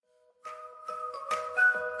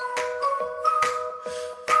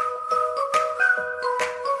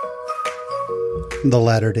The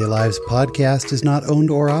Latter-day Lives podcast is not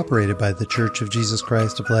owned or operated by The Church of Jesus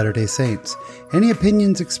Christ of Latter-day Saints. Any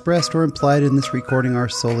opinions expressed or implied in this recording are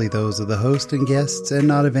solely those of the host and guests and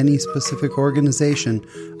not of any specific organization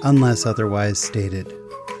unless otherwise stated.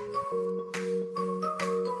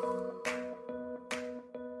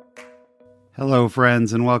 Hello,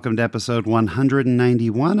 friends, and welcome to episode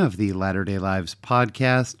 191 of the Latter-day Lives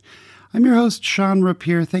podcast. I'm your host, Sean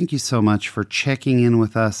Rapier. Thank you so much for checking in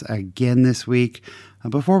with us again this week.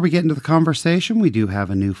 Before we get into the conversation, we do have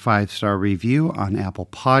a new 5-star review on Apple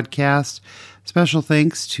Podcasts. Special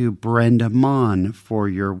thanks to Brenda Mon for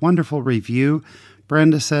your wonderful review.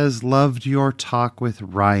 Brenda says, loved your talk with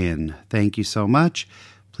Ryan. Thank you so much.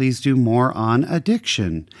 Please do more on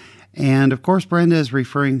addiction. And of course, Brenda is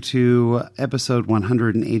referring to episode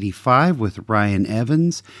 185 with Ryan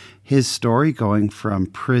Evans, his story going from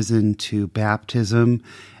prison to baptism.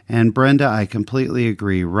 And Brenda, I completely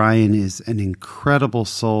agree. Ryan is an incredible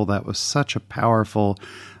soul. That was such a powerful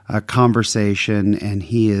conversation, and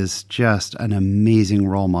he is just an amazing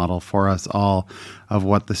role model for us all of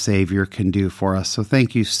what the Savior can do for us. So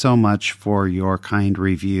thank you so much for your kind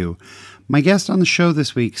review. My guest on the show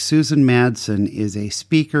this week, Susan Madsen, is a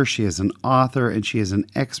speaker, she is an author, and she is an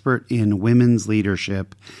expert in women's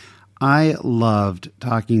leadership. I loved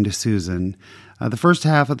talking to Susan. The first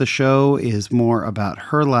half of the show is more about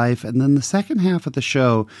her life, and then the second half of the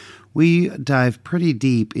show, we dive pretty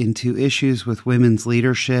deep into issues with women's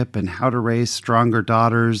leadership and how to raise stronger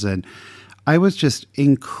daughters, and I was just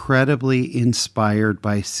incredibly inspired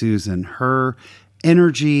by Susan. Her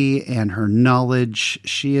energy and her knowledge.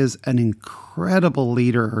 She is an incredible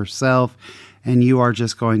leader herself, and you are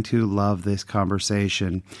just going to love this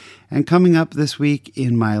conversation. And coming up this week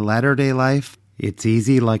in my latter-day life, it's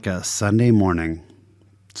easy like a Sunday morning.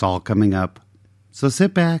 It's all coming up. So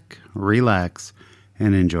sit back, relax,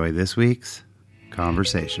 and enjoy this week's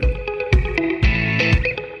conversation.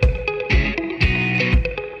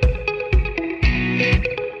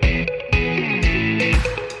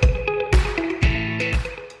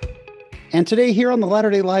 And today here on the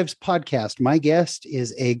Latter-day Lives podcast, my guest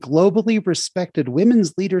is a globally respected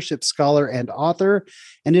women's leadership scholar and author,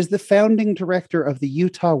 and is the founding director of the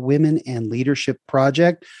Utah Women and Leadership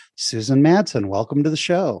Project. Susan Madsen, welcome to the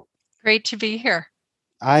show. Great to be here.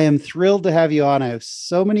 I am thrilled to have you on. I have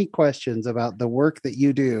so many questions about the work that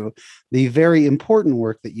you do, the very important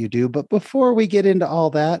work that you do. But before we get into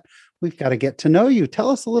all that, we've got to get to know you. Tell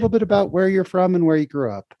us a little bit about where you're from and where you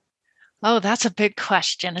grew up. Oh, that's a big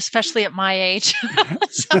question, especially at my age.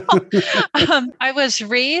 I was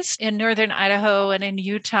raised in northern Idaho and in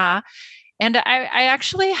Utah, and I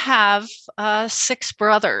actually have 6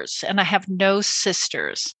 brothers, and I have no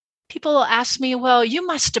sisters. People ask me, well, you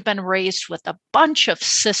must have been raised with a bunch of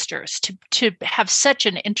sisters to have such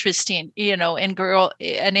an interesting,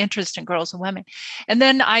 an interest in girls and women. And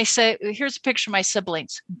then I say, here's a picture of my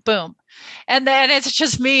siblings. Boom. And then it's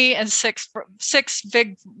just me and six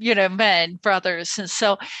big, men, brothers. And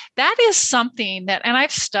so that is something that, and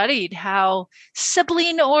I've studied how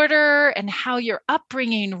sibling order and how your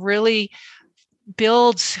upbringing really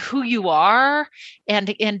builds who you are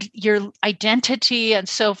and your identity and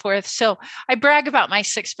so forth. So I brag about my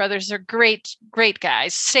 6 brothers. They're great, great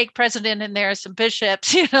guys. Stake president in there, some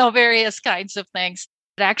bishops, various kinds of things.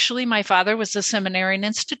 But actually, my father was a seminary and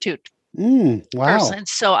institute wow. person.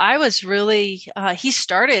 So I was really, he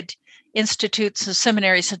started institutes and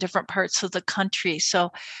seminaries in different parts of the country.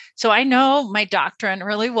 So I know my doctrine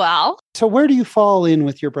really well. So where do you fall in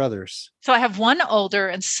with your brothers? So I have 1 older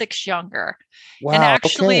and 6 younger. Wow. And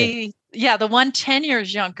actually, the one 10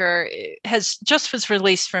 years younger was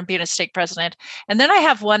released from being a stake president. And then I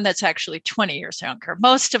have one that's actually 20 years younger.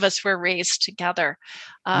 Most of us were raised together.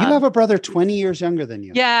 You have a brother 20 years younger than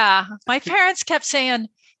you. Yeah. My parents kept saying,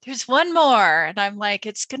 there's one more. And I'm like,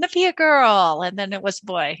 it's going to be a girl. And then it was a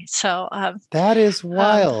boy. So that is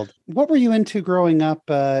wild. What were you into growing up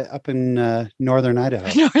in northern Idaho?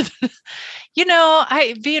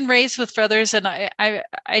 Being raised with brothers, and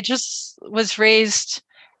I just was raised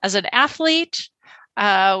as an athlete.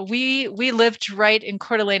 We lived right in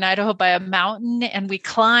Coeur d'Alene, Idaho by a mountain, and we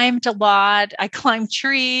climbed a lot. I climbed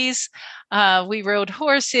trees. We rode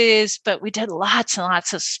horses, but we did lots and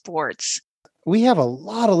lots of sports. We have a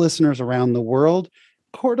lot of listeners around the world.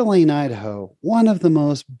 Coeur d'Alene, Idaho, one of the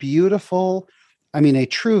most beautiful, a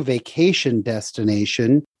true vacation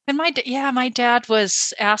destination. And my dad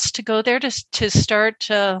was asked to go there to start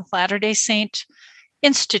Latter-day Saint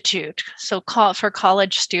Institute, so for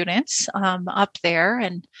college students up there,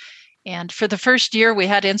 and for the first year we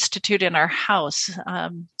had Institute in our house,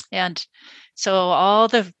 and So all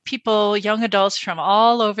the people, young adults from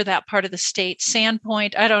all over that part of the state,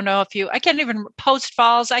 Sandpoint, I don't know if I can't even, Post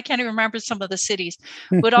Falls, I can't even remember some of the cities,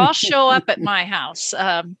 would all show up at my house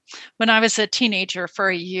when I was a teenager for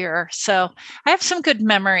a year. So I have some good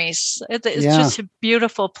memories. It's Yeah. just a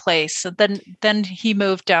beautiful place. And then he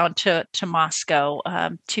moved down to Moscow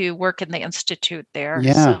to work in the institute there.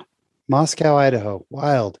 Yeah. So. Moscow, Idaho.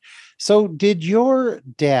 Wild. So did your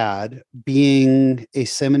dad, being a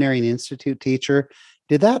seminary and institute teacher,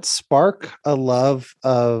 did that spark a love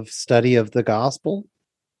of study of the gospel?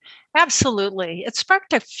 Absolutely. It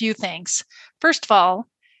sparked a few things. First of all,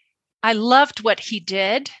 I loved what he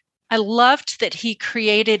did. I loved that he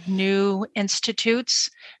created new institutes,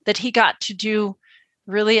 that he got to do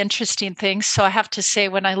really interesting things. So I have to say,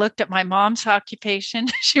 when I looked at my mom's occupation,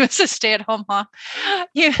 she was a stay-at-home mom.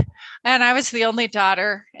 And I was the only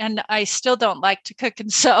daughter, and I still don't like to cook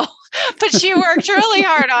and sew, but she worked really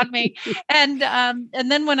hard on me. And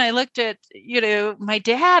then when I looked at, my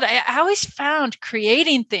dad, I always found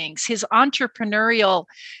creating things, his entrepreneurial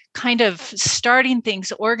kind of starting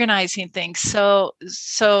things, organizing things, so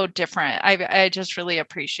different. I just really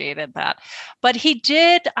appreciated that. But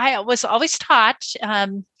I was always taught,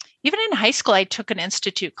 even in high school, I took an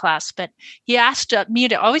institute class, but he asked me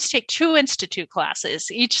to always take 2 institute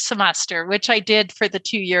classes each semester, which I did for the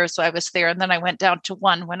 2 years I was there. And then I went down to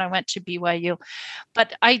 1 when I went to BYU.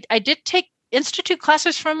 But I did take institute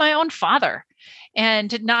classes from my own father,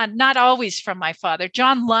 and not always from my father.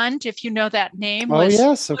 John Lund, if you know that name,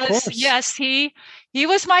 Yes, of course. Yes, he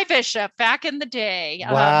was my bishop back in the day.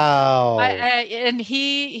 Wow. And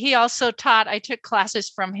he also taught. I took classes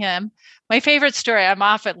from him. My favorite story, I'm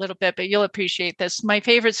off it a little bit, but you'll appreciate this. My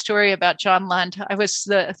favorite story about John Lund, I was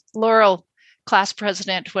the Laurel class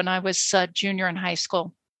president when I was a junior in high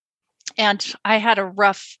school. And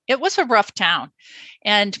it was a rough town.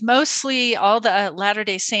 And mostly all the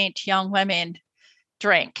Latter-day Saint young women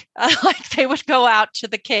drank. Like they would go out to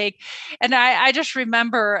the keg. And I just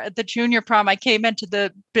remember the junior prom, I came into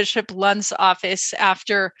the Bishop Lund's office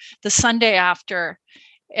after the Sunday after,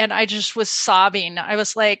 and I just was sobbing. I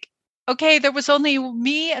was like, okay, there was only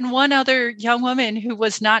me and one other young woman who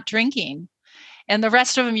was not drinking. And the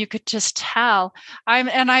rest of them, you could just tell.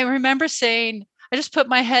 I remember saying, I just put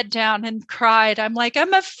my head down and cried. I'm like,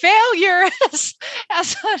 I'm a failure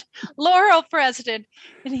as a Laurel president.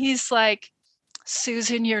 And he's like,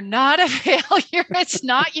 Susan, you're not a failure. It's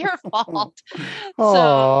not your fault.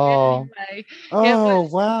 So anyway,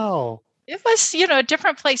 wow. It was, a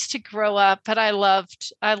different place to grow up, but I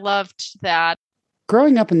loved that.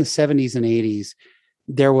 Growing up in the 70s and 80s,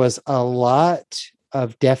 there was a lot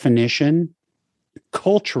of definition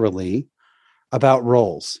culturally about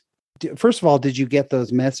roles. First of all, did you get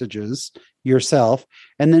those messages yourself?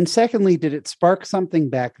 And then secondly, did it spark something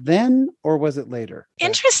back then, or was it later?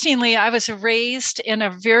 Interestingly, I was raised in a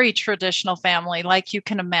very traditional family, like you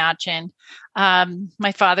can imagine.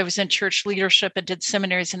 My father was in church leadership and did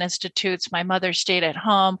seminaries and institutes. My mother stayed at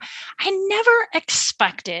home. I never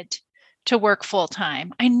expected to work full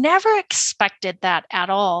time. I never expected that at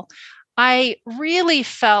all. I really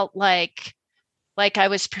felt like I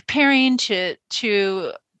was preparing to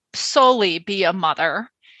solely be a mother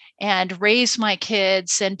and raise my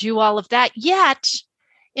kids and do all of that. Yet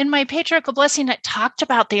in my patriarchal blessing, it talked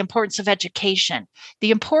about the importance of education,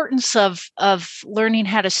 the importance of learning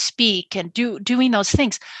how to speak and doing those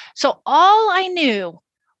things. So all I knew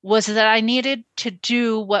was that I needed to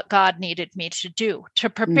do what God needed me to do, to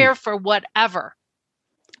prepare for whatever.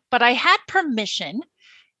 But I had permission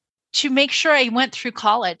to make sure I went through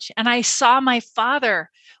college. And I saw my father.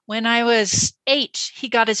 When I was 8, he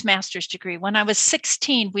got his master's degree. When I was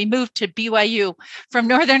 16, we moved to BYU from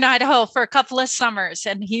Northern Idaho for a couple of summers,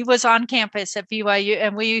 and he was on campus at BYU.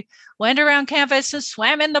 And we went around campus and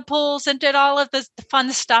swam in the pools and did all of the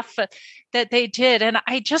fun stuff that they did. And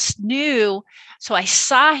I just knew. So I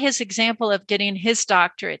saw his example of getting his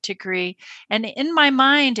doctorate degree. And in my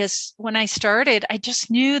mind, as when I started, I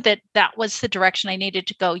just knew that was the direction I needed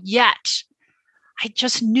to go. Yet I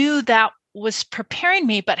just knew that was preparing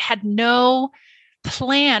me, but had no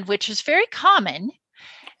plan, which is very common,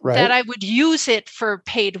 right, that I would use it for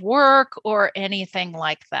paid work or anything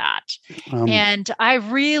like that. And I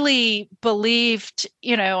really believed,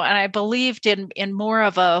 and I believed in more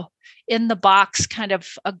of a in the box kind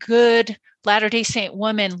of a good Latter-day Saint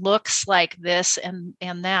woman looks like this and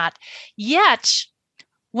that. Yet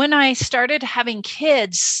when I started having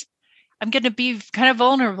kids, I'm going to be kind of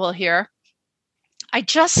vulnerable here. I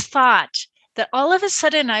just thought that all of a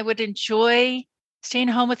sudden I would enjoy staying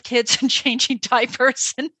home with kids and changing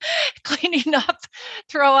diapers and cleaning up,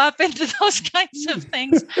 throw up, into those kinds of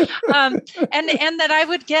things. And that I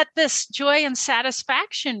would get this joy and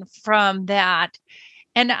satisfaction from that.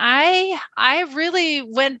 And I really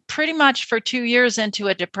went pretty much for 2 years into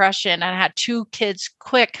a depression. I had 2 kids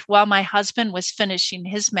quick while my husband was finishing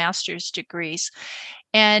his master's degrees.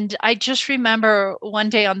 And I just remember one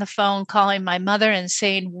day on the phone calling my mother and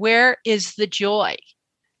saying, "Where is the joy?"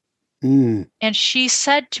 And she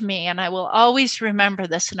said to me, and I will always remember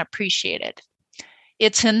this and appreciate it,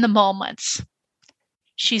 "It's in the moments."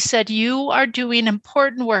 She said, "You are doing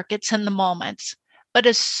important work. It's in the moments." But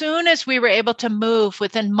as soon as we were able to move,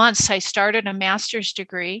 within months, I started a master's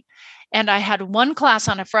degree, and I had one class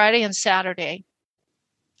on a Friday and Saturday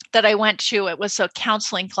that I went to. It was a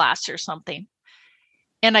counseling class or something.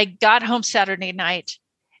 And I got home Saturday night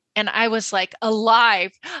and I was like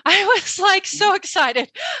alive. I was like so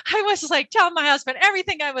excited. I was like telling my husband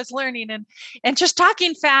everything I was learning and just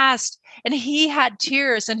talking fast. And he had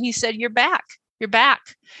tears and he said, "You're back. You're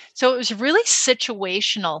back." So it was really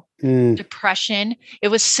situational depression. It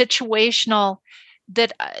was situational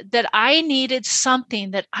that I needed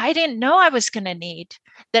something that I didn't know I was going to need,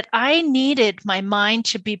 that I needed my mind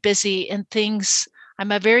to be busy in things.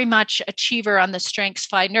 I'm a very much achiever on the Strengths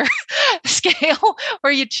Finder scale,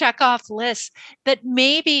 where you check off lists that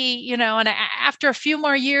maybe, and after a few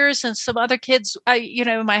more years and some other kids,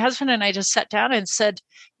 my husband and I just sat down and said,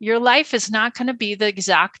 your life is not going to be the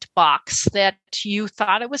exact box that you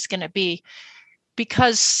thought it was going to be.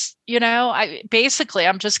 Because,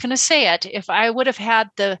 I'm just going to say it. If I would have had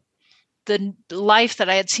the life that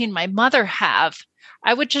I had seen my mother have,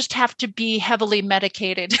 I would just have to be heavily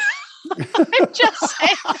medicated. I'm just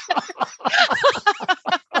saying.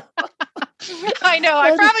 I know.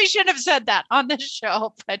 I probably shouldn't have said that on this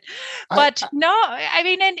show, but no. I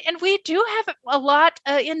mean, and we do have a lot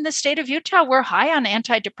in the state of Utah. We're high on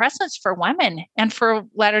antidepressants for women and for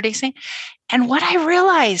Latter-day Saints. And what I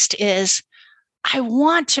realized is, I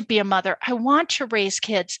want to be a mother. I want to raise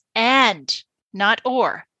kids, and not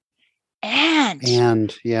or.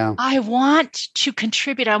 And yeah, I want to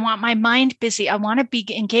contribute. I want my mind busy. I want to be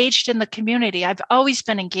engaged in the community. I've always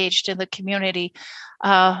been engaged in the community.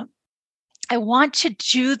 I want to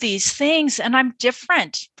do these things, and I'm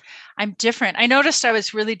different. I noticed I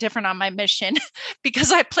was really different on my mission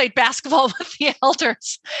because I played basketball with the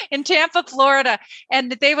elders in Tampa, Florida.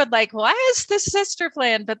 And they would like, "Why is this sister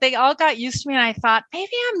playing?" But they all got used to me. And I thought,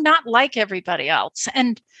 maybe I'm not like everybody else.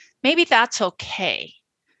 And maybe that's okay.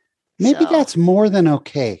 Maybe that's more than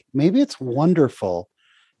okay. Maybe it's wonderful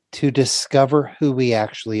to discover who we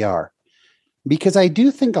actually are. Because I do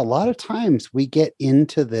think a lot of times we get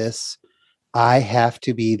into this, I have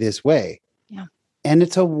to be this way. Yeah. And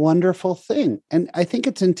it's a wonderful thing. And I think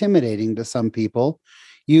it's intimidating to some people.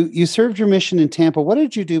 You served your mission in Tampa. What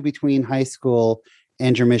did you do between high school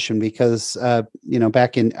and your mission? Because,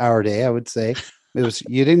 back in our day, I would say,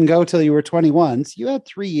 you didn't go till you were 21. So you had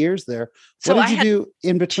 3 years there. So what did you do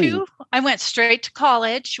in between? I went straight to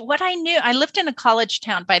college. What I knew, I lived in a college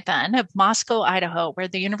town by then of Moscow, Idaho, where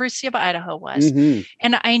the University of Idaho was. Mm-hmm.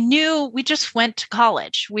 And I knew we just went to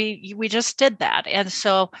college. We just did that. And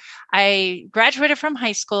so I graduated from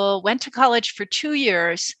high school, went to college for 2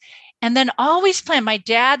 years, and then always planned. My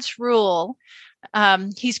dad's rule,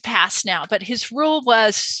 he's passed now, but his rule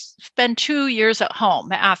was spend 2 years at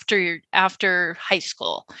home after high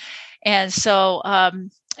school. And so,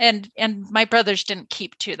 and my brothers didn't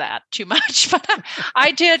keep to that too much, but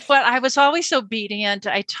I did what I was always obedient.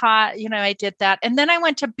 I taught, I did that. And then I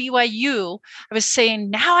went to BYU. I was saying,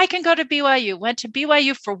 now I can go to BYU. Went to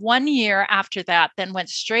BYU for 1 year after that, then went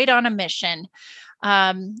straight on a mission.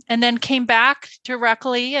 And then came back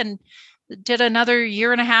directly and did another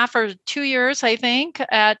year and a half or 2 years, I think,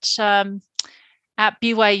 at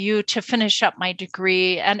BYU to finish up my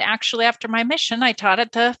degree. And actually, after my mission, I taught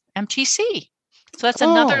at the MTC. So that's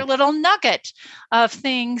another little nugget of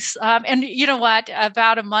things. And you know what?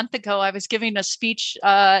 About a month ago, I was giving a speech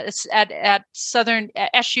at Southern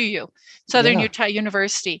Utah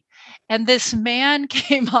University. And this man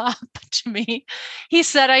came up to me. He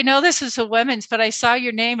said, "I know this is a women's, but I saw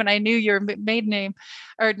your name and I knew your maiden name,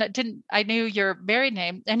 I knew your married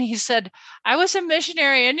name." And he said, "I was a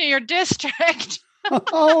missionary in your district."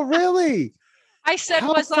 Oh, really? I said,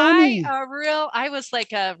 How was funny. I was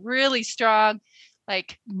like a really strong, I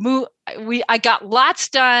got lots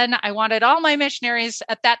done. I wanted all my missionaries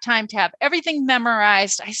at that time to have everything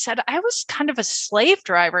memorized. I said, I was kind of a slave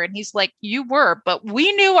driver. And he's like, "You were, but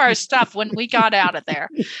we knew our stuff when we got out of there."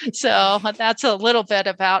 So that's a little bit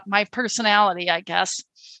about my personality, I guess.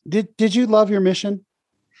 Did you love your mission?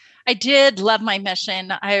 I did love my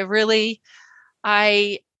mission.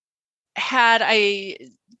 I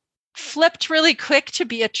flipped really quick to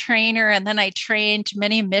be a trainer, and then I trained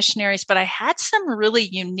many missionaries, but I had some really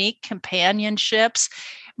unique companionships.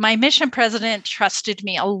 My mission president trusted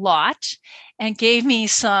me a lot and gave me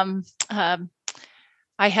some.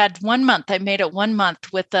 I had 1 month, I made it 1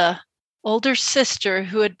 month with a older sister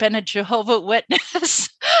who had been a Jehovah Witness.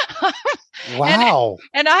 Wow.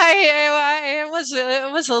 And it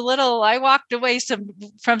was a little, I walked away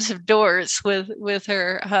from some doors with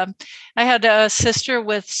her. I had a sister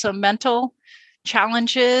with some mental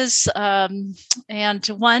challenges, and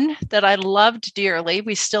one that I loved dearly.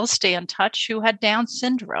 We still stay in touch, who had Down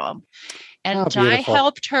syndrome. And I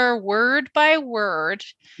helped her word by word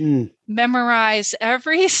memorize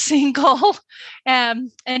every single,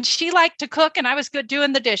 and she liked to cook, and I was good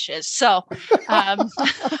doing the dishes. So,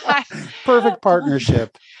 perfect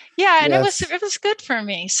partnership. Yeah, and yes. it was good for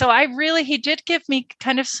me. So he did give me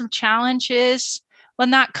kind of some challenges. Well,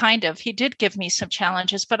 not kind of. He did give me some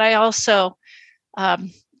challenges, but I also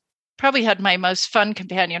probably had my most fun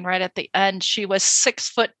companion right at the end. She was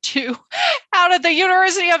 6'2", out of the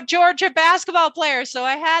University of Georgia basketball player. So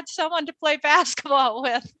I had someone to play basketball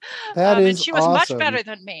with. That is and she was awesome. much better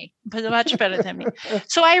than me.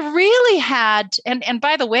 So I really had, and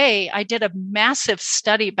by the way, I did a massive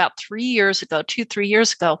study about 3 years ago, 2-3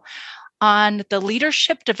 years ago, on the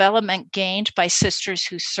leadership development gained by sisters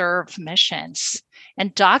who serve missions,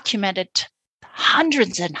 and documented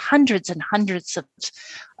hundreds and hundreds and hundreds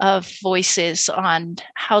of voices on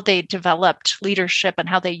how they developed leadership and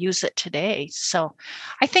how they use it today. So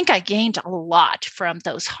I think I gained a lot from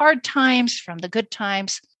those hard times, from the good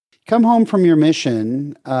times. Come home from your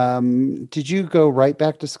mission. Did you go right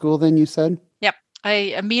back to school then, you said? Yep. I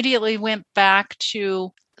immediately went back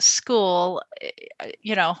to school,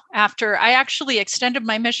 after I actually extended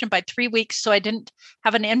my mission by 3 weeks, so I didn't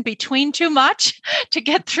have an in-between too much to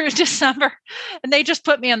get through December. And they just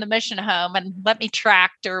put me on the mission home and let me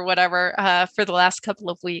tract or whatever for the last couple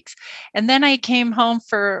of weeks. And then I came home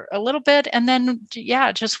for a little bit, and then,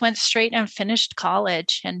 just went straight and finished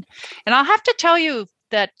college. And I'll have to tell you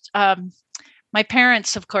that my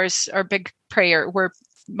parents, of course, are big prayer.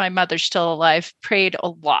 My mother's still alive, prayed a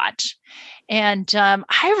lot. And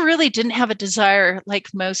I really didn't have a desire,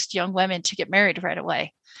 like most young women, to get married right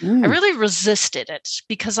away. I really resisted it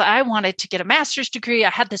because I wanted to get a master's degree. I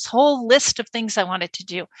had this whole list of things I wanted to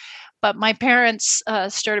do. But my parents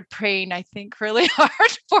started praying, I think, really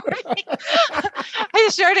hard for me. I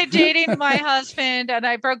started dating my husband, and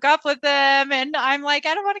I broke up with them. And I'm like,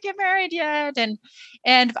 I don't want to get married yet.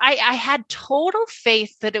 And I had total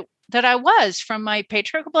faith that I was, from my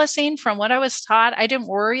patriarchal blessing, from what I was taught. I didn't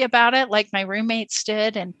worry about it like my roommates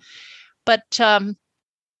did. But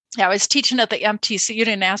I was teaching at the MTC. You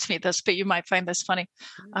didn't ask me this, but you might find this funny.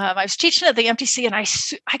 I was teaching at the MTC, and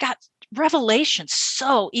I got revelation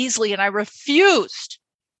so easily, and I refused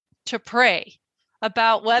to pray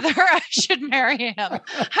about whether I should marry him.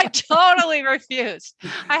 I totally refused.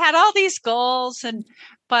 I had all these goals,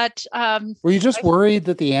 but were you just worried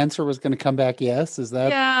that the answer was going to come back yes? Is that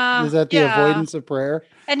the avoidance of prayer?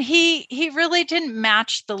 And he really didn't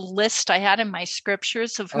match the list I had in my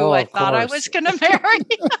scriptures of who I thought I was going to marry.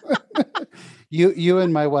 You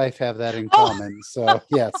and my wife have that in common. So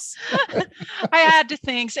yes. I had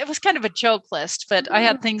things. It was kind of a joke list, but I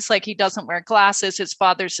had things like he doesn't wear glasses. His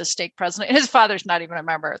father's a stake president. His father's not even a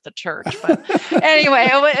member of the church. But anyway,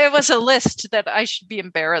 it was a list that I should be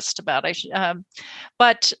embarrassed about.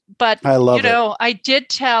 But I love it. I did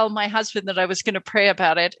tell my husband that I was going to pray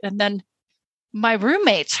about it, and then my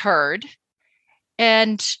roommates heard,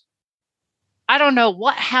 and I don't know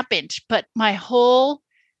what happened, but my whole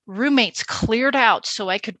roommates cleared out so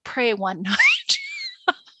I could pray one night.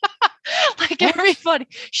 Like everybody,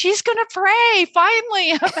 she's going to pray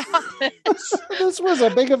finally about this. This was a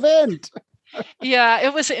big event. Yeah,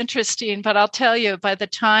 it was interesting, but I'll tell you, by the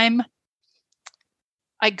time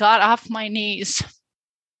I got off my knees,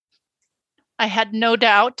 I had no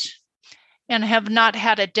doubt, and have not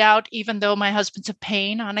had a doubt, even though my husband's a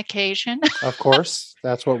pain on occasion. Of course,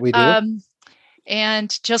 that's what we do.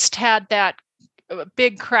 And just had that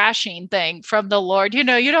big crashing thing from the Lord. You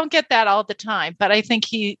don't get that all the time, but I think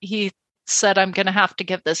he said, I'm going to have to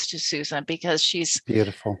give this to Susan because she's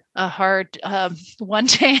beautiful, a hard one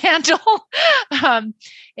to handle,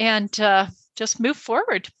 and just move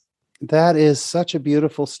forward. That is such a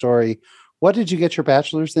beautiful story. What did you get your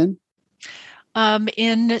bachelor's in?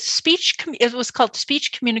 In speech, it was called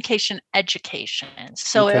speech communication education.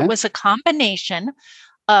 So It was a combination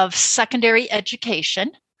of secondary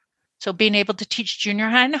education, so being able to teach junior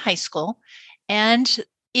high and high school, and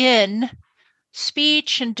in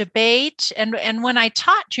speech and debate. And when I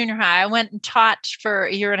taught junior high, I went and taught for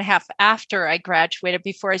a year and a half after I graduated,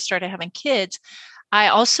 before I started having kids. I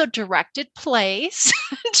also directed plays,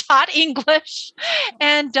 taught English,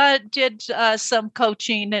 and did some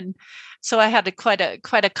coaching, and so I had quite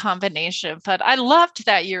a combination. But I loved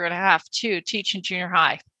that year and a half too, teaching junior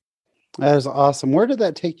high. That is awesome. Where did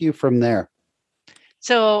that take you from there?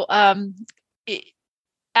 So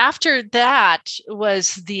after that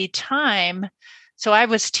was the time. So I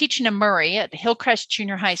was teaching in Murray at Hillcrest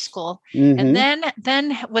Junior High School, and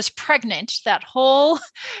then was pregnant that whole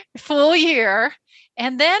full year.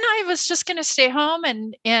 And then I was just going to stay home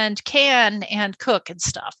and can and cook and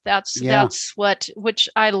stuff. That's which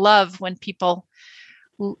I love, when people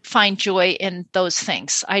find joy in those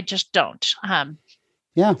things. I just don't.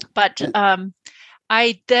 But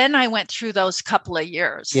I went through those couple of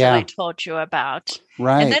years that I told you about.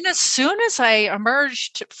 Right. And then as soon as I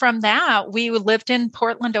emerged from that, we lived in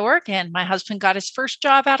Portland, Oregon. My husband got his first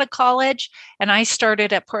job out of college, and I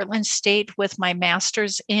started at Portland State with my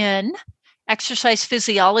master's in exercise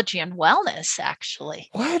physiology and wellness, actually.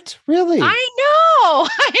 What? Really? I know.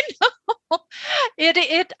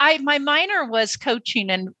 My minor was coaching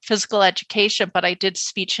and physical education, but I did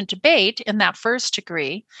speech and debate in that first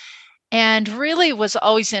degree, and really was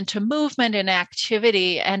always into movement and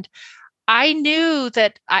activity. And I knew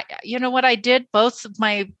that what I did, both of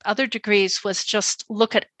my other degrees, was just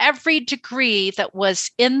look at every degree that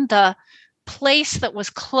was in the place that was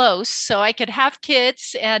close so I could have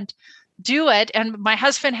kids and do it. And my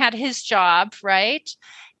husband had his job, right?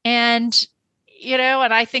 And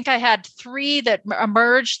and I think I had 3 that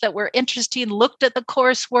emerged that were interesting, looked at the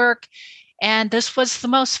coursework, and this was the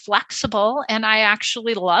most flexible, and I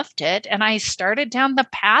actually loved it. And I started down the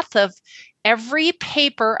path of every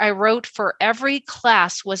paper I wrote for every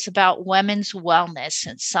class was about women's wellness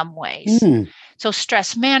in some ways. So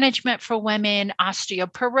stress management for women,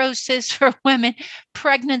 osteoporosis for women,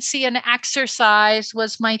 pregnancy and exercise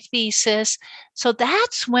was my thesis. So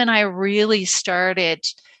that's when I really started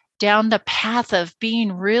down the path of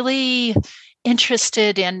being really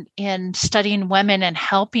interested in studying women and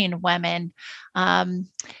helping women. I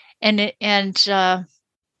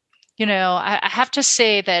have to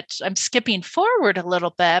say that I'm skipping forward a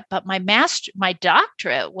little bit, but my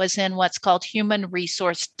doctorate was in what's called human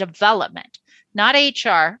resource development, not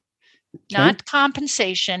HR, not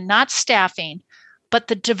compensation, not staffing, but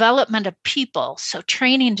the development of people. So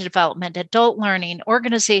training development, adult learning,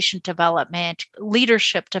 organization development,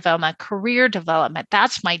 leadership development, career development.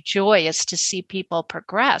 That's my joy, is to see people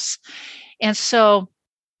progress. And so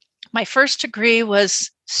my first degree was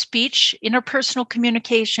speech, interpersonal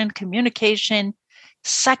communication.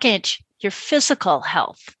 Second, your physical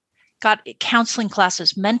health. Got counseling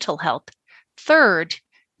classes, mental health. Third,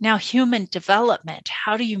 now human development.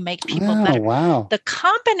 How do you make people better? Wow. The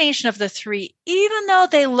combination of the 3, even though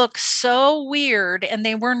they look so weird and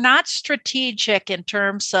they were not strategic in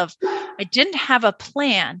terms of, I didn't have a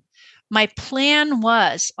plan. My plan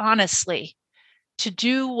was, honestly, to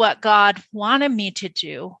do what God wanted me to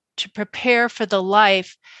do, to prepare for the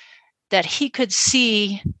life that He could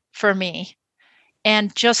see for me,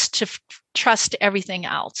 and just to trust everything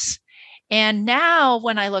else. And now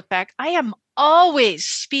when I look back, I am always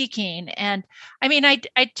speaking. And I mean, I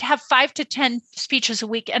have 5 to 10 speeches a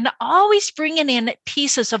week, and always bringing in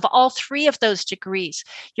pieces of all 3 of those degrees: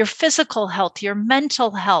 your physical health, your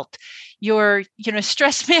mental health, your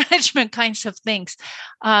stress management kinds of things,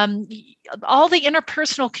 all the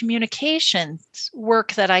interpersonal communications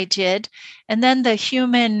work that I did, and then the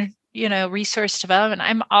human resource development.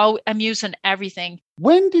 I'm using everything.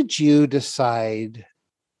 When did you decide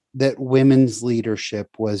that women's leadership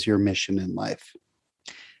was your mission in life?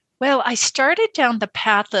 Well, I started down the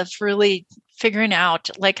path of really figuring out,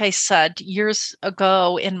 like I said, years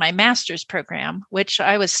ago in my master's program, which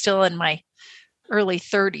I was still in my early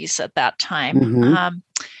 30s at that time.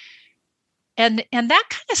 And that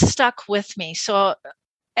kind of stuck with me. So,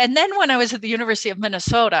 and then when I was at the University of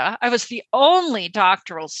Minnesota, I was the only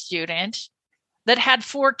doctoral student that had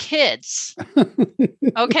 4 kids.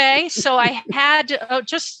 Okay. So I had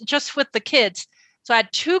just with the kids. So I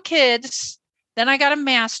had 2 kids. Then I got a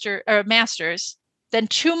master's, then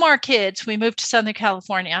 2 more kids. We moved to Southern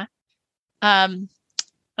California. And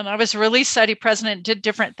I was a relief society president, did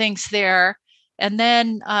different things there. And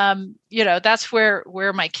then, that's where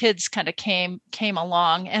my kids kind of came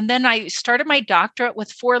along. And then I started my doctorate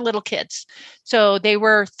with 4 little kids. So they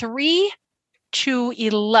were 3 to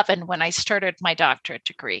 11 when I started my doctorate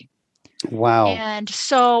degree. Wow. And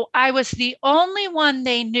so I was the only one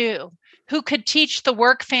they knew who could teach the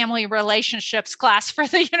work-family relationships class for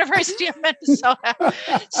the University of Minnesota.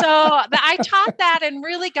 So I taught that and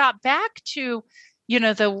really got back to,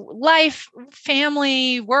 the life,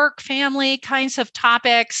 family, work, family kinds of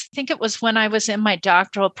topics. I think it was when I was in my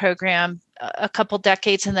doctoral program a couple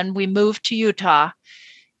decades, and then we moved to Utah,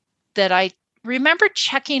 that I remember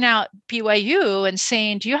checking out BYU and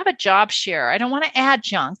saying, do you have a job share? I don't want to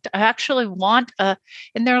adjunct. I actually want and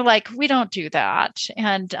they're like, we don't do that.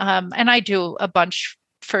 And I do a bunch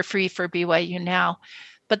for free for BYU now.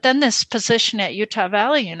 But then this position at Utah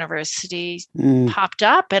Valley University popped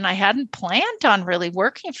up, and I hadn't planned on really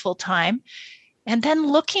working full time. And then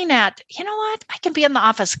looking at, what? I can be in the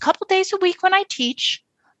office a couple days a week when I teach,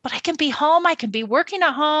 but I can be home. I can be working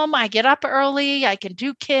at home. I get up early. I can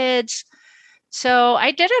do kids. So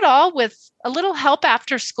I did it all with a little help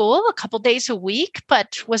after school, a couple days a week,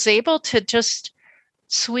 but was able to just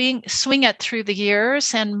swing it through the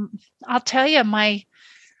years. And I'll tell you,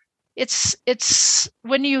 it's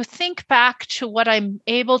when you think back to what I'm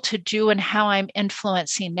able to do and how I'm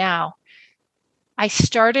influencing now, I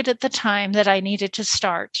started at the time that I needed to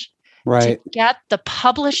start. Right. To get the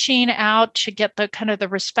publishing out, to get the kind of the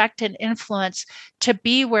respect and influence to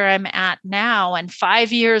be where I'm at now. And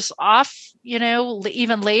 5 years off,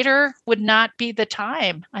 even later would not be the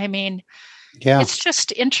time. I mean, It's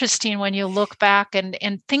just interesting when you look back and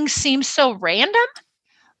things seem so random,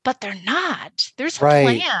 but they're not. There's a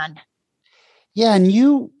plan. Yeah. And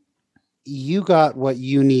you got what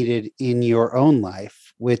you needed in your own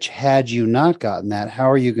life, which had you not gotten that, how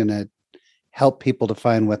are you going to help people to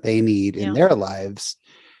find what they need in their lives?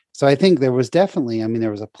 So I think there was definitely,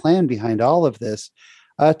 there was a plan behind all of this.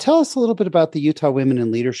 Tell us a little bit about the Utah Women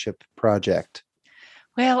in Leadership Project.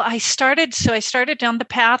 Well, I started down the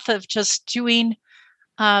path of just doing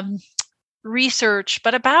research,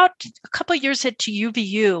 but about a couple of years into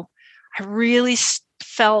UVU, I really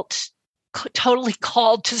felt totally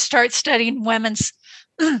called to start studying women's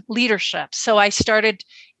leadership. So I started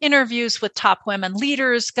interviews with top women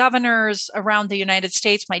leaders, governors around the United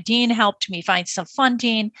States. My dean helped me find some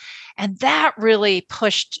funding, and that really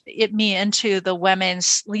pushed me into the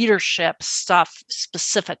women's leadership stuff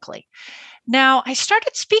specifically. Now, I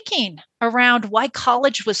started speaking around why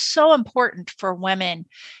college was so important for women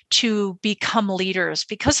to become leaders.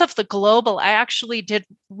 Because of the global, I actually did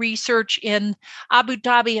research in Abu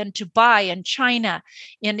Dhabi and Dubai and China,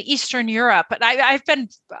 in Eastern Europe. But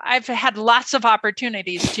I've had lots of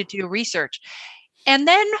opportunities to do research. And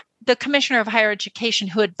then the Commissioner of Higher Education,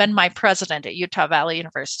 who had been my president at Utah Valley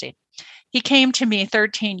University, he came to me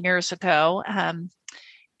 13 years ago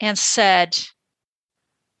and said,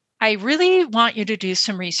 I really want you to do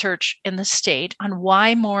some research in the state on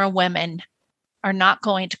why more women are not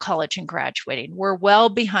going to college and graduating. We're well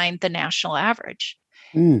behind the national average.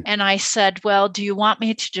 And I said, well, do you want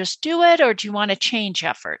me to just do it, or do you want a change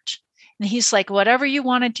effort? And he's like, whatever you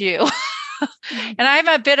want to do. And I'm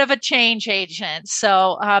a bit of a change agent.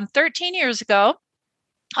 So 13 years ago,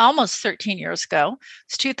 almost 13 years ago,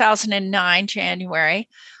 it's 2009, January,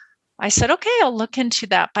 I said, okay, I'll look into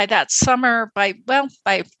that. By that summer, by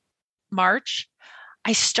March,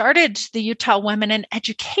 I started the Utah Women in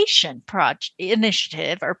Education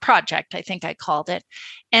initiative, or project, I think I called it.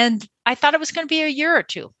 And I thought it was going to be a year or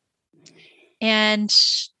two. And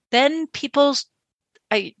then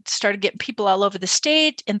I started getting people all over the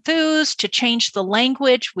state enthused to change the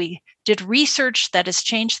language. We did research that has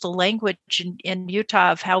changed the language in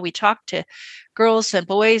Utah of how we talk to girls and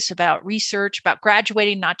boys about research, about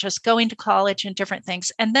graduating, not just going to college and different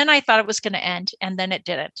things. And then I thought it was going to end, and then it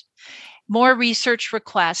didn't. More research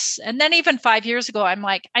requests. And then even 5 years ago, I'm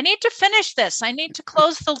like, I need to finish this. I need to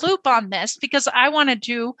close the loop on this because I want to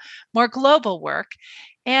do more global work.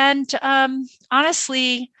 And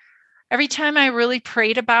honestly, every time I really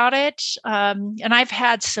prayed about it, and I've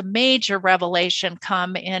had some major revelation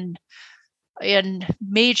come in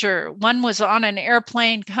major, one was on an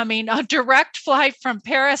airplane coming, a direct flight from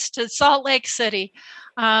Paris to Salt Lake City,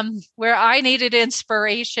 where I needed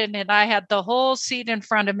inspiration, and I had the whole seat in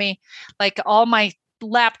front of me, like all my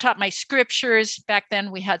laptop, my scriptures. Back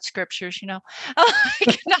then we had scriptures, I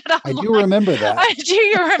do remember that. Do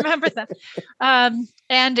you remember that?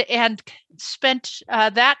 And spent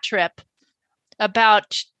that trip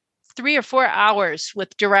about 3 or 4 hours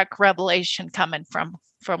with direct revelation coming from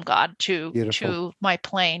God to my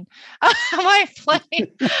plane. My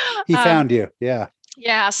plane. He found you. Yeah.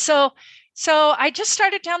 Yeah. So I just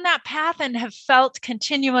started down that path and have felt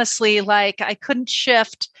continuously like I couldn't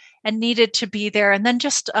shift and needed to be there. And then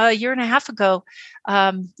just a year and a half ago,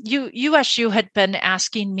 USU had been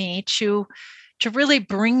asking me to to really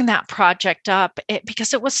bring that project up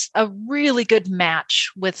because it was a really good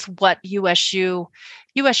match with what USU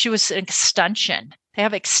is an extension. They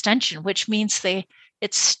have extension, which means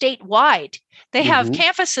it's statewide. They have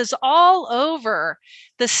campuses all over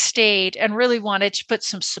the state and really wanted to put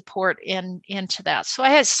some support into that. So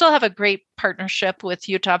I still have a great partnership with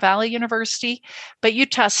Utah Valley University, but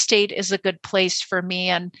Utah State is a good place for me.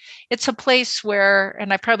 And it's a place where,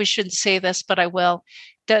 and I probably shouldn't say this, but I will,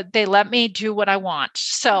 that they let me do what I want.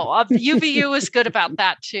 So UVU is good about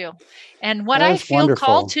that too. And what I feel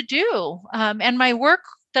called to do, and my work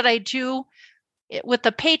that I do with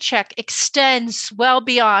the paycheck extends well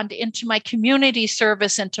beyond into my community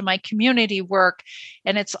service, into my community work.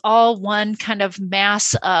 And it's all one kind of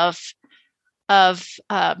mass of work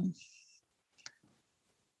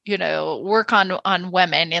on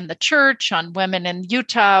women in the church, on women in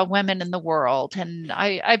Utah, women in the world. And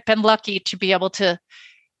I've been lucky to be able to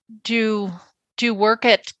do work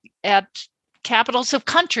at capitals of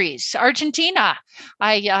countries. Argentina.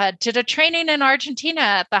 I did a training in Argentina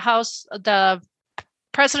at the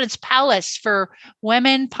President's Palace for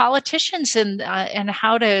women politicians and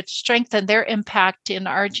how to strengthen their impact in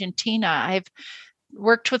Argentina. I've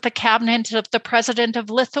worked with the cabinet of the president of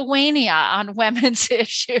Lithuania on women's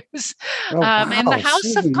issues, wow, in the House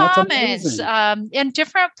Susan, of Commons, in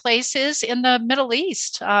different places in the Middle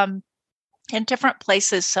East. In different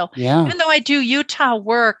places. So even though I do Utah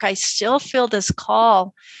work, I still feel this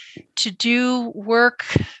call to do work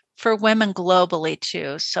for women globally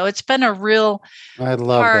too. So it's been a real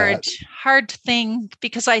hard thing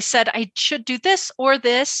because I said I should do this or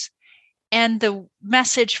this. And the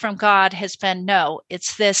message from God has been, no,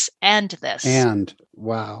 it's this and this. And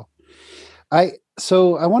wow.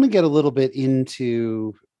 So I want to get a little bit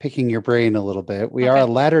into picking your brain a little bit. We are a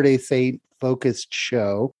Latter-day Saint focused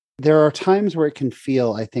show. There are times where it can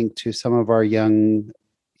feel, I think, to some of our young,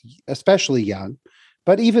 especially young,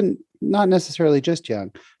 but even not necessarily just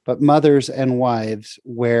young, but mothers and wives,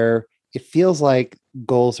 where it feels like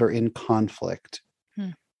goals are in conflict.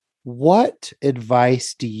 What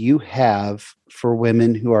advice do you have for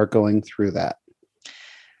women who are going through that?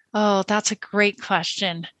 Oh, that's a great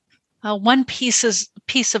question. One piece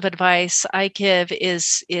of advice I give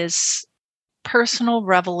is personal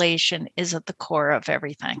revelation is at the core of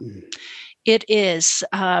everything. It is.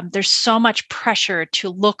 There's so much pressure to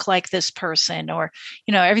look like this person or,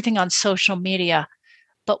 everything on social media.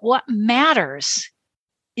 But what matters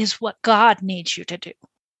is what God needs you to do.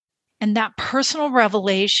 And that personal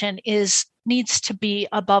revelation needs to be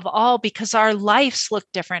above all because our lives look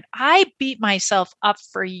different. I beat myself up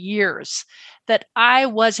for years that I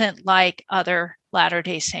wasn't like other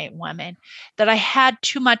Latter-day Saint women, that I had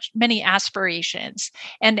many aspirations.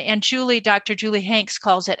 And Dr. Julie Hanks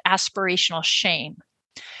calls it aspirational shame.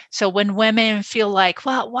 So when women feel like,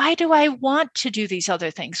 well, why do I want to do these other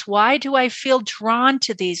things? Why do I feel drawn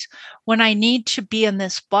to these when I need to be in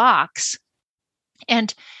this box?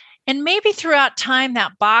 And maybe throughout time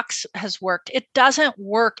that box has worked. It doesn't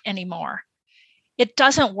work anymore. It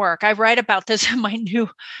doesn't work. I write about this in my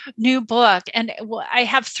new book. And I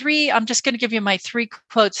have I'm just going to give you my 3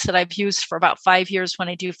 quotes that I've used for about 5 years when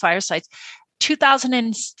I do firesides.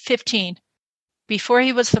 2015, before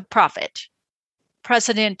he was the prophet,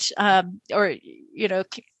 President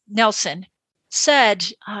Nelson said,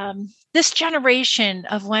 this generation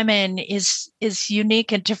of women is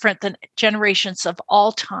unique and different than generations of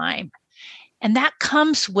all time. And that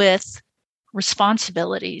comes with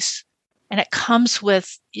responsibilities and it comes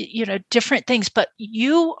with, different things, but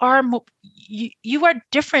you are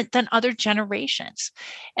different than other generations.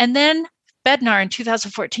 And then Bednar in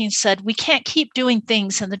 2014 said, we can't keep doing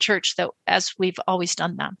things in the church though, as we've always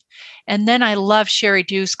done them. And then I love Sherry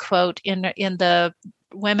Dew's quote in the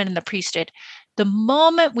Women in the Priesthood. The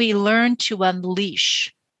moment we learn to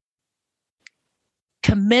unleash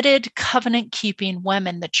committed, covenant-keeping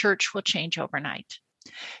women, the church will change overnight.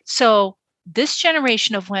 So this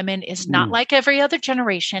generation of women is not like every other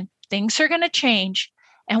generation. Things are going to change.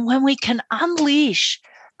 And when we can unleash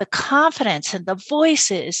the confidence and the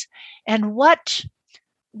voices and what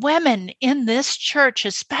women in this church,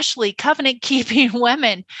 especially covenant-keeping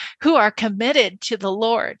women who are committed to the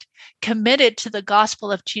Lord, committed to the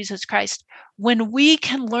gospel of Jesus Christ, when we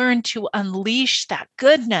can learn to unleash that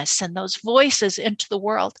goodness and those voices into the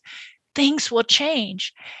world, things will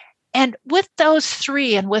change. And with those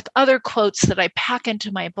 3 and with other quotes that I pack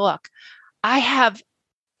into my book, I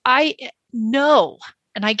know,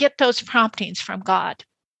 and I get those promptings from God,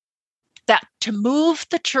 that to move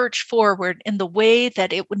the church forward in the way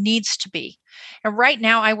that it needs to be. And right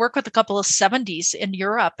now I work with a couple of 70s in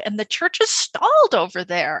Europe and the church is stalled over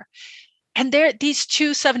there. And these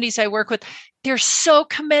two 70s I work with, they're so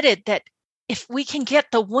committed that if we can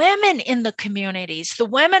get the women in the communities, the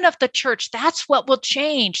women of the church, that's what will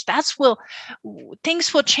change.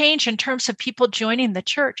 Things will change in terms of people joining the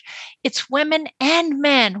church. It's women and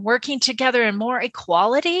men working together in more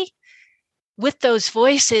equality with those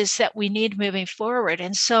voices that we need moving forward.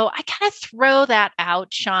 And so I kind of throw that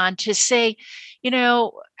out, Sean, to say,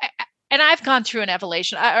 and I've gone through an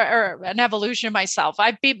evolution myself.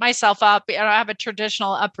 I beat myself up. I have a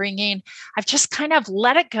traditional upbringing. I've just kind of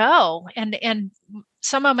let it go. And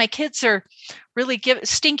some of my kids are really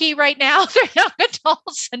stinky right now. They're young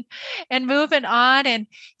adults and moving on. And,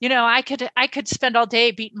 I could spend all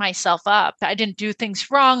day beating myself up. I didn't do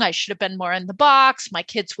things wrong. I should have been more in the box. My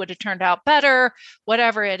kids would have turned out better,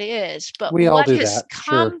 whatever it is. But we all do that.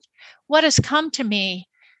 Sure. What has come to me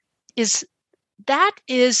is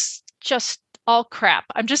just all crap.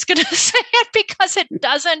 I'm just going to say it because it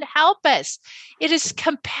doesn't help us. It is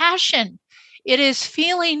compassion. It is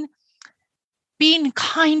being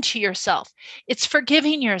kind to yourself. It's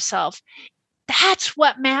forgiving yourself. That's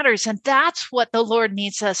what matters. And that's what the Lord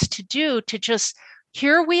needs us to do, to just,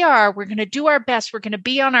 here we are. We're going to do our best. We're going to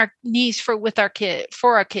be on our knees for our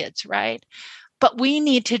kids, right? But we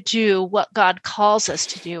need to do what God calls us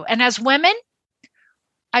to do. And as women,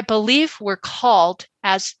 I believe we're called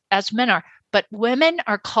as men are, but women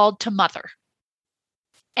are called to mother.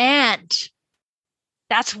 And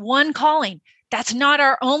that's one calling. That's not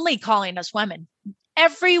our only calling as women.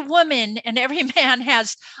 Every woman and every man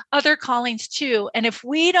has other callings too. And if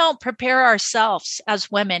we don't prepare ourselves as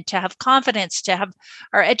women to have confidence, to have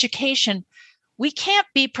our education, we can't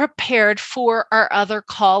be prepared for our other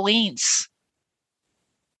callings.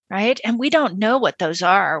 Right? And we don't know what those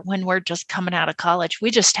are when we're just coming out of college.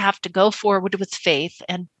 We just have to go forward with faith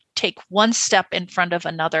and take one step in front of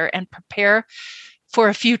another and prepare for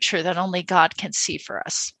a future that only God can see for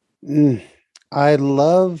us. I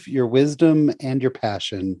love your wisdom, and your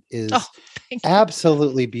passion is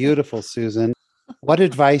absolutely beautiful, Susan. What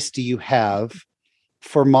advice do you have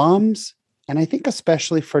for moms, and I think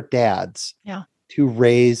especially for dads, to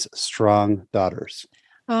raise strong daughters?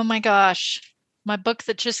 Oh my gosh. My book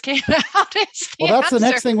that just came out is that's the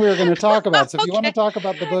next thing we were going to talk about. So if you want to talk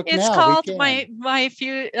about the book it's now, called My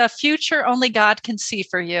Future Only God Can See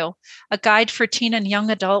for You, a guide for teen and young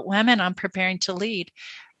adult women on preparing to lead.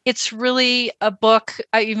 It's really a book.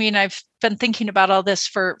 I mean, I've been thinking about all this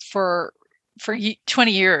for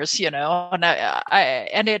 20 years,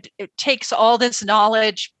 and it takes all this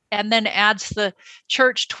knowledge and then adds the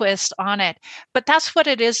church twist on it. But that's what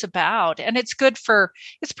it is about. And it's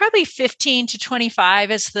probably 15 to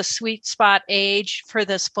 25 is the sweet spot age for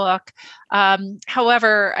this book.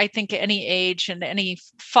 However, I think any age and any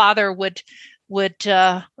father would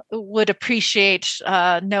appreciate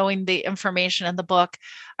knowing the information in the book.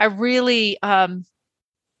 I really I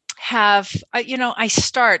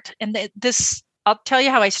start, and I'll tell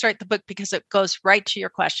you how I start the book because it goes right to your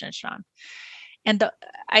question, Sean. And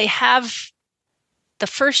I have the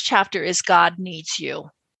first chapter is God Needs You.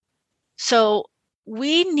 So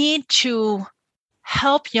we need to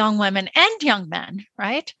help young women and young men,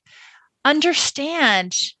 right,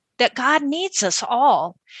 understand that God needs us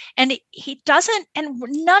all. And he doesn't, and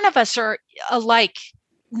none of us are alike.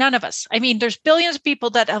 None of us. I mean, there's billions of people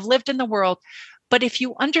that have lived in the world. But if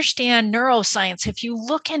you understand neuroscience, if you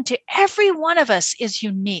look into, every one of us is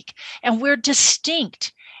unique and we're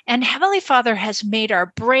distinct. And Heavenly Father has made our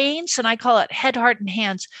brains, and I call it head, heart, and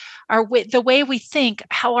hands, the way we think,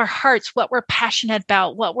 how our hearts, what we're passionate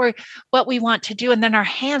about, what we want to do, and then our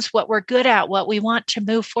hands, what we're good at, what we want to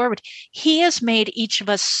move forward. He has made each of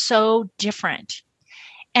us so different.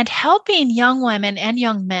 And helping young women and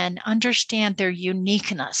young men understand their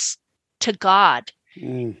uniqueness to God,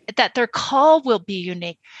 that their call will be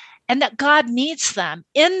unique, and that God needs them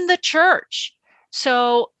in the church.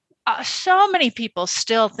 So many people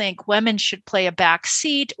still think women should play a back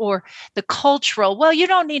seat, or the cultural, well, you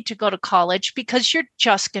don't need to go to college because you're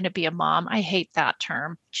just going to be a mom. I hate that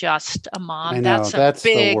term, just a mom. I know, that's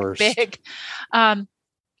big, the worst. Big.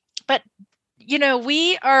 But,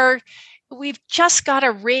 we've just got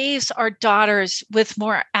to raise our daughters with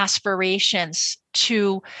more aspirations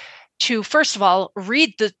to first of all,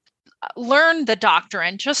 learn the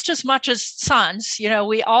doctrine just as much as sons.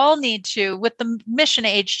 We all need to, with the mission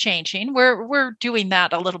age changing, we're doing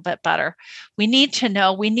that a little bit better. We need to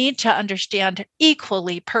know, we need to understand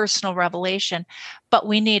equally personal revelation, but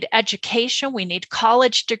we need education. We need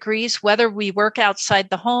college degrees, whether we work outside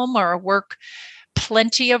the home or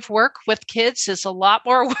plenty of work with kids is a lot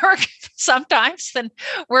more work sometimes than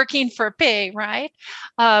working for pay, right?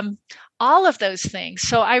 all of those things.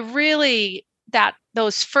 So I really,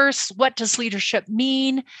 those first, what does leadership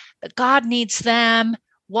mean? That God needs them,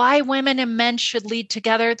 why women and men should lead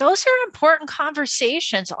together. Those are important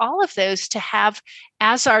conversations, all of those to have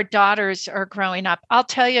as our daughters are growing up. I'll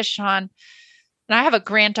tell you, Sean, and I have a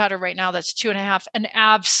granddaughter right now that's 2.5 and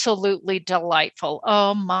absolutely delightful.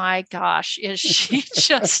 Oh my gosh, is she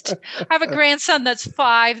just, I have a grandson that's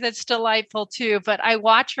 5 that's delightful too, but I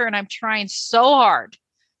watch her and I'm trying so hard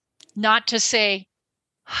not to say,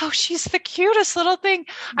 oh, she's the cutest little thing.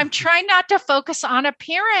 I'm trying not to focus on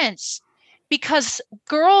appearance because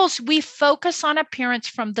girls, we focus on appearance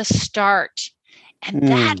from the start. And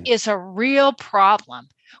that is a real problem.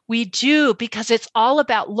 We do, because it's all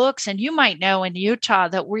about looks. And you might know in Utah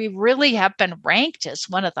that we really have been ranked as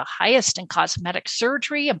one of the highest in cosmetic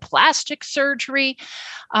surgery and plastic surgery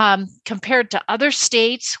compared to other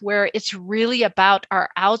states where it's really about our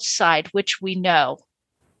outside, which we know.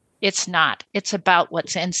 It's not. It's about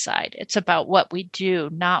what's inside. It's about what we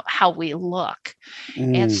do, not how we look.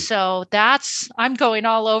 And so I'm going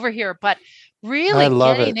all over here, but really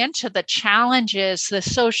getting into the challenges, the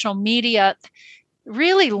social media,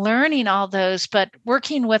 really learning all those, but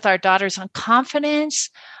working with our daughters on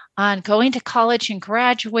confidence, on going to college and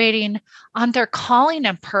graduating, on their calling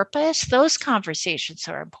and purpose. Those conversations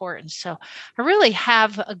are important. So I really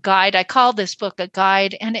have a guide. I call this book a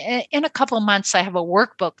guide. And in a couple of months, I have a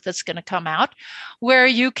workbook that's going to come out where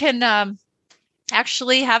you can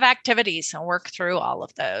actually have activities and work through all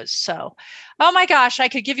of those. So, oh my gosh, I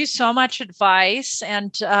could give you so much advice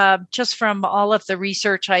and just from all of the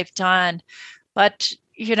research I've done. But,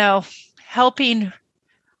 helping,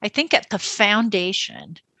 I think at the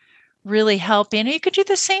foundation, really helping. You could do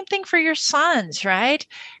the same thing for your sons, right?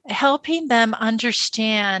 Helping them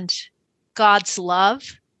understand God's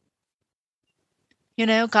love,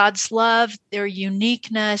 God's love, their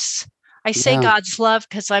uniqueness. I say God's love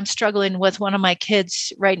because I'm struggling with one of my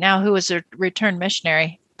kids right now who is a returned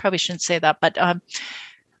missionary. Probably shouldn't say that, but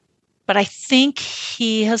I think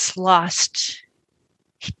he has lost.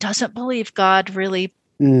 He doesn't believe God really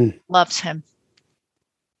loves him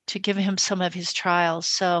to give him some of his trials.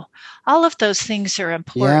 So all of those things are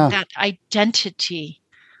important. That identity.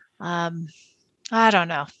 I don't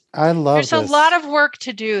know. I love There's a lot of work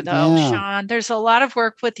to do, though, Sean. There's a lot of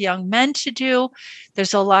work with young men to do.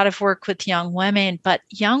 There's a lot of work with young women, but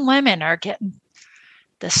young women are getting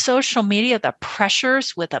the social media, the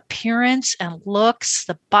pressures with appearance and looks,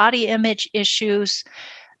 the body image issues,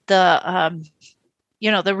 the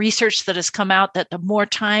research that has come out that the more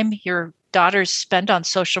time your daughters spend on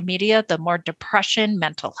social media, the more depression,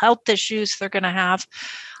 mental health issues they're going to have.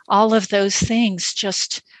 All of those things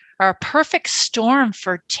just are a perfect storm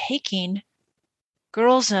for taking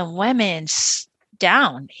girls and women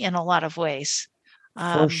down in a lot of ways.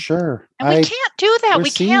 For sure. And we can't do that. We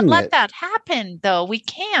can't let that happen, though. We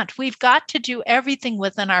can't. We've got to do everything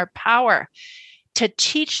within our power to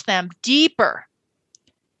teach them deeper,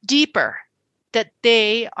 that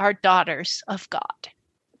they are daughters of God.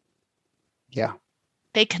 Yeah.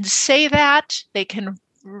 They can say that, they can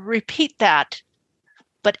repeat that,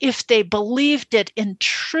 but if they believed it in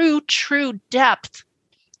true depth,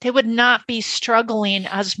 they would not be struggling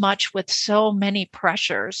as much with so many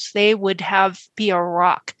pressures. They would be a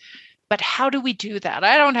rock. But how do we do that?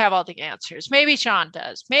 I don't have all the answers. Maybe Sean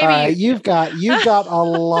does. Maybe you've got a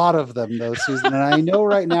lot of them, though, Susan. And I know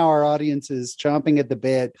right now our audience is chomping at the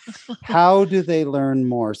bit. How do they learn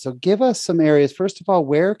more? So give us some areas. First of all,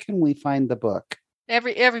 where can we find the book?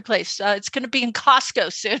 Every place. It's going to be in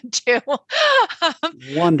Costco soon too.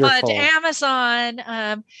 Wonderful. But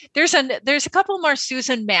Amazon. There's a couple more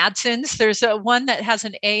Susan Madsons. There's one that has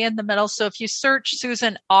an A in the middle. So if you search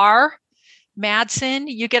Susan R. Madsen,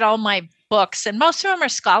 you get all my books, and most of them are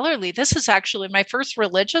scholarly. This is actually my first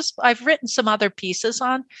religious. I've written some other pieces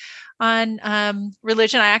on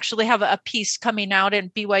religion. I actually have a piece coming out in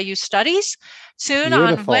BYU Studies soon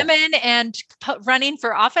on women and running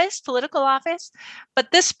for office, political office.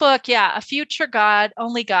 But this book, A Future God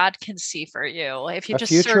Only God Can See for You. If you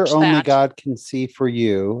just search that. A Future Only God Can See for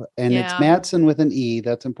You. And it's Madsen with an E.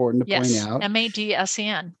 That's important to point out.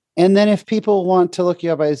 Madsen. And then if people want to look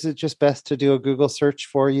you up, is it just best to do a Google search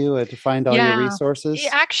for you to find all your resources?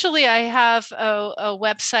 Actually, I have a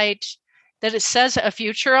website that it says A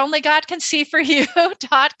Future Only God Can See for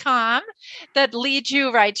You.com that leads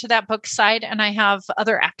you right to that book site. And I have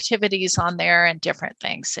other activities on there and different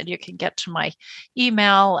things. And you can get to my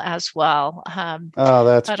email as well.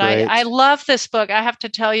 That's great. I love this book. I have to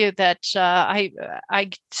tell you that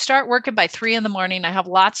I start working by 3 a.m. I have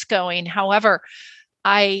lots going. However,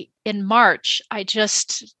 in March,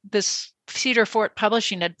 this Cedar Fort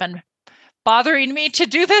Publishing had been bothering me to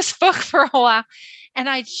do this book for a while. And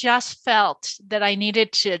I just felt that I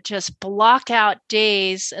needed to just block out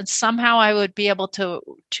days and somehow I would be able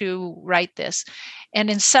to write this. And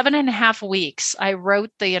in 7.5 weeks, I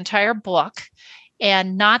wrote the entire book.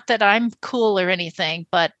 And not that I'm cool or anything,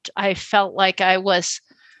 but I felt like I was,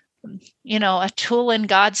 a tool in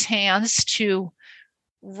God's hands to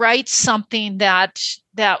write something that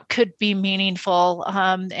could be meaningful,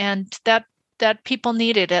 and that people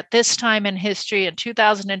needed at this time in history in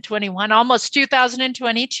 2021, almost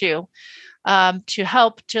 2022, to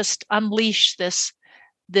help just unleash this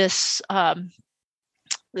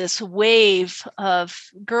wave of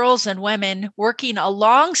girls and women working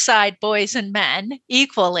alongside boys and men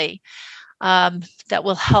equally, that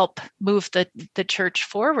will help move the church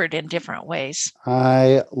forward in different ways.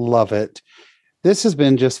 I love it. This has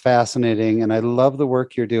been just fascinating, and I love the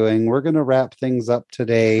work you're doing. We're going to wrap things up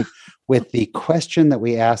today with the question that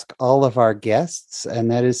we ask all of our guests, and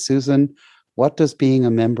that is, Susan, what does being a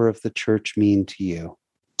member of the church mean to you?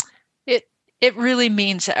 It really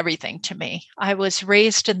means everything to me. I was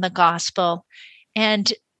raised in the gospel,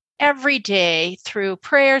 and every day through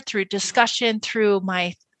prayer, through discussion, through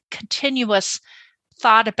my continuous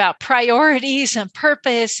thought about priorities and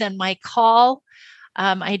purpose and my call,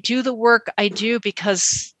 I do the work I do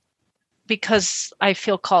because I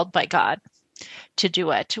feel called by God to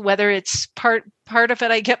do it. Whether it's part of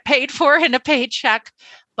it I get paid for in a paycheck,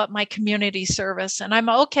 but my community service. And I'm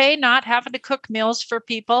okay not having to cook meals for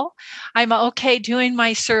people. I'm okay doing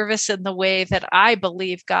my service in the way that I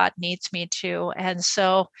believe God needs me to. And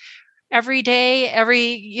so every day,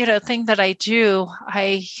 every thing that I do,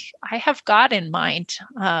 I have God in mind.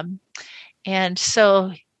 And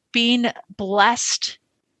so being blessed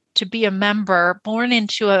to be a member, born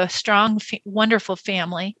into a strong, wonderful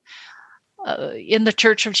family in the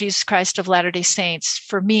Church of Jesus Christ of Latter-day Saints,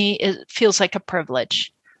 for me, it feels like a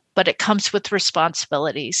privilege, but it comes with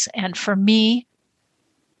responsibilities. And for me,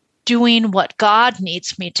 doing what God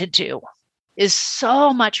needs me to do is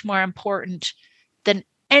so much more important than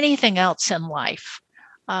anything else in life.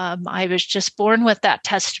 I was just born with that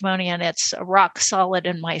testimony, and it's rock solid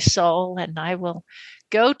in my soul, and I will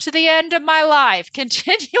go to the end of my life,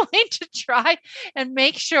 continuing to try and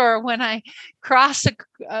make sure when I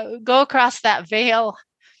go across that veil,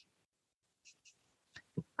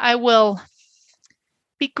 I will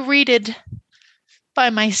be greeted by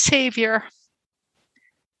my Savior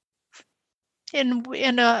in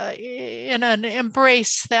an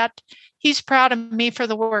embrace that He's proud of me for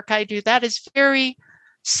the work I do. That is very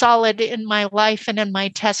solid in my life and in my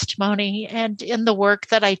testimony and in the work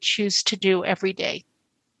that I choose to do every day.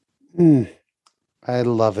 I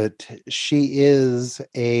love it. She is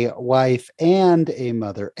a wife and a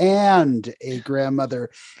mother and a grandmother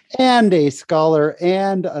and a scholar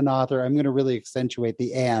and an author. I'm going to really accentuate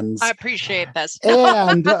the ands. I appreciate this.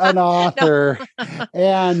 And an author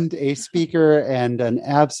and a speaker and an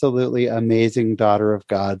absolutely amazing daughter of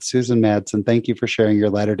God. Susan Madsen, thank you for sharing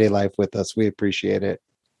your Latter-day life with us. We appreciate it.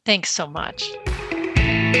 Thanks so much.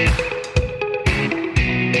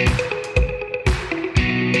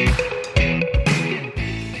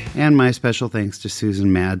 And my special thanks to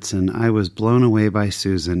Susan Madsen. I was blown away by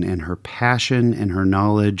Susan and her passion and her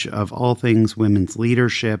knowledge of all things women's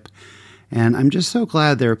leadership. And I'm just so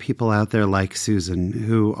glad there are people out there like Susan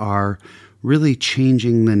who are really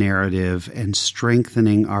changing the narrative and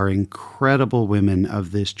strengthening our incredible women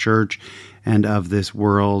of this church and of this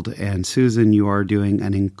world. And Susan, you are doing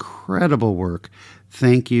an incredible work.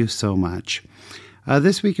 Thank you so much.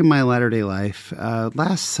 This week in my Latter-day life,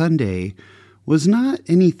 last Sunday was not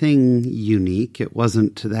anything unique. It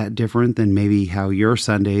wasn't that different than maybe how your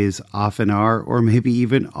Sundays often are, or maybe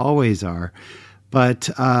even always are. But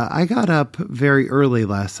I got up very early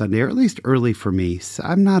last Sunday, or at least early for me.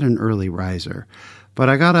 I'm not an early riser, but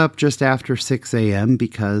I got up just after 6 a.m.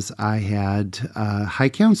 because I had a High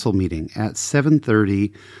Council meeting at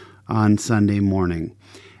 7:30 on Sunday morning.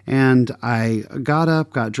 And I got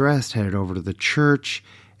up, got dressed, headed over to the church,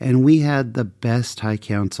 and we had the best High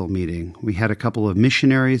Council meeting. We had a couple of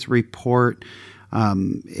missionaries report.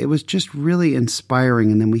 It was just really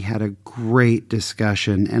inspiring, and then we had a great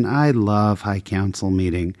discussion, and I love High Council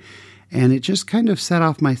meeting. And it just kind of set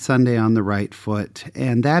off my Sunday on the right foot,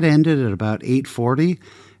 and that ended at about 8:40,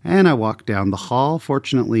 and I walked down the hall.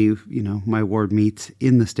 Fortunately, my ward meets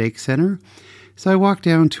in the Stake Center. So I walked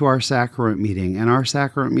down to our sacrament meeting, and our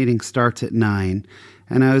sacrament meeting starts at 9,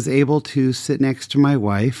 and I was able to sit next to my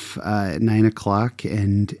wife at 9 o'clock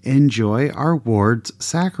and enjoy our ward's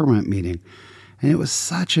sacrament meeting. And it was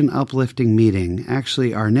such an uplifting meeting.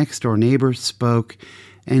 Actually, our next door neighbors spoke,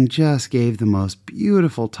 and just gave the most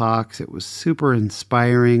beautiful talks. It was super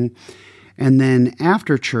inspiring. And then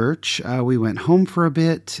after church, we went home for a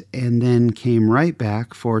bit and then came right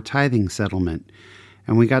back for tithing settlement.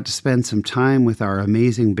 And we got to spend some time with our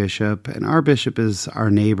amazing bishop. And our bishop is our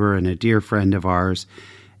neighbor and a dear friend of ours.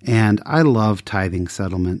 And I love tithing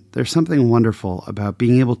settlement. There's something wonderful about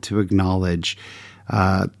being able to acknowledge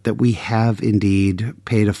that we have indeed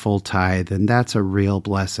paid a full tithe, and that's a real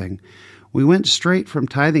blessing. We went straight from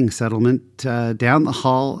tithing settlement down the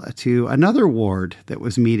hall to another ward that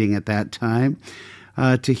was meeting at that time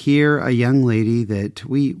to hear a young lady that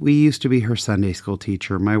we used to be her Sunday school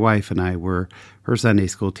teacher. My wife and I were her Sunday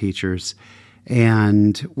school teachers.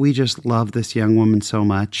 And we just love this young woman so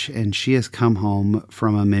much, and she has come home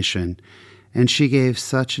from a mission. And she gave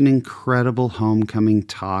such an incredible homecoming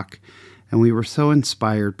talk, and we were so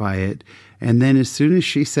inspired by it. And then as soon as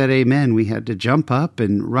she said amen, we had to jump up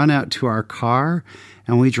and run out to our car,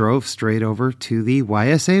 and we drove straight over to the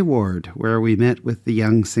YSA ward, where we met with the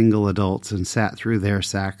young single adults and sat through their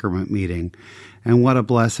sacrament meeting. And what a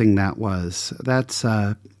blessing that was. That's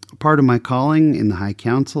part of my calling in the High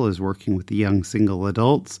Council is working with the young single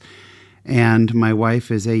adults, and my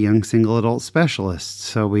wife is a young single adult specialist.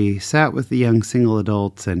 So we sat with the young single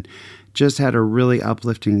adults and just had a really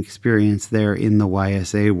uplifting experience there in the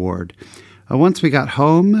YSA ward. Once we got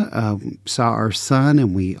home, saw our son,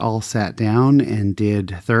 and we all sat down and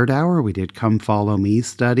did third hour. We did Come Follow Me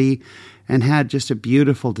study and had just a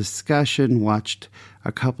beautiful discussion, watched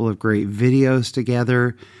a couple of great videos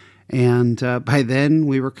together. And by then,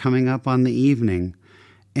 we were coming up on the evening.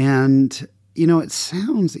 And, you know, it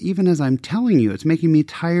sounds, even as I'm telling you, it's making me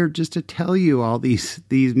tired just to tell you all these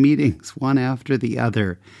meetings, one after the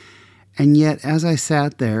other. And yet, as I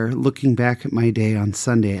sat there looking back at my day on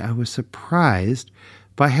Sunday, I was surprised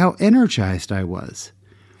by how energized I was.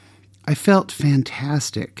 I felt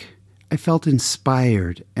fantastic. I felt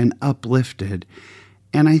inspired and uplifted.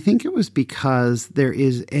 And I think it was because there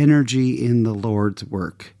is energy in the Lord's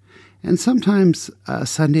work. And sometimes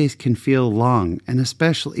Sundays can feel long, and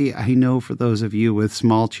especially, I know for those of you with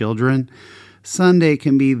small children, Sunday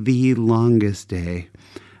can be the longest day.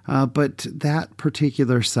 But that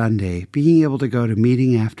particular Sunday, being able to go to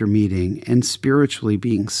meeting after meeting and spiritually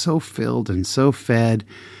being so filled and so fed,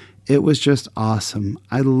 it was just awesome.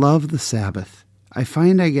 I love the Sabbath. I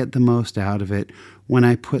find I get the most out of it when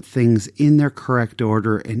I put things in their correct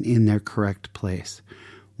order and in their correct place.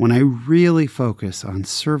 When I really focus on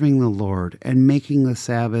serving the Lord and making the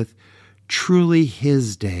Sabbath truly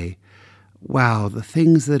His day, wow, the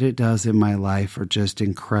things that it does in my life are just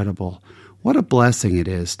incredible. What a blessing it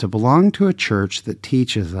is to belong to a church that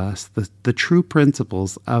teaches us the true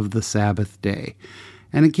principles of the Sabbath day.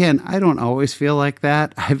 And again, I don't always feel like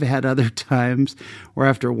that. I've had other times where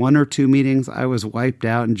after one or two meetings, I was wiped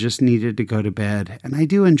out and just needed to go to bed. And I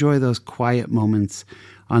do enjoy those quiet moments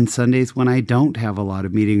on Sundays when I don't have a lot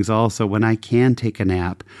of meetings also, when I can take a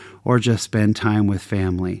nap or just spend time with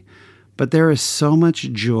family. But there is so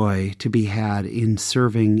much joy to be had in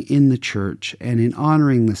serving in the church and in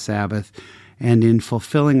honoring the Sabbath and in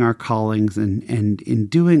fulfilling our callings and in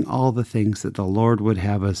doing all the things that the Lord would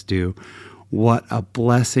have us do. What a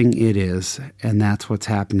blessing it is, and that's what's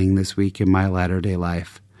happening this week in my latter-day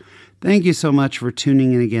life. Thank you so much for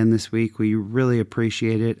tuning in again this week. We really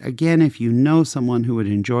appreciate it. Again, if you know someone who would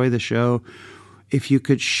enjoy the show, if you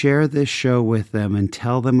could share this show with them and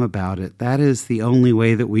tell them about it, that is the only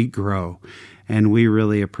way that we grow, and we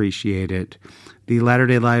really appreciate it. The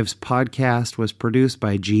Latter-day Lives podcast was produced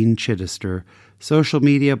by Gene Chittister, social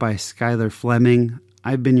media by Skylar Fleming.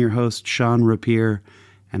 I've been your host, Sean Rapier,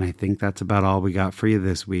 and I think that's about all we got for you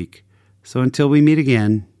this week. So until we meet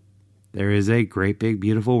again, there is a great big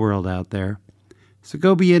beautiful world out there. So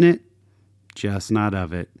go be in it, just not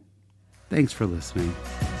of it. Thanks for listening.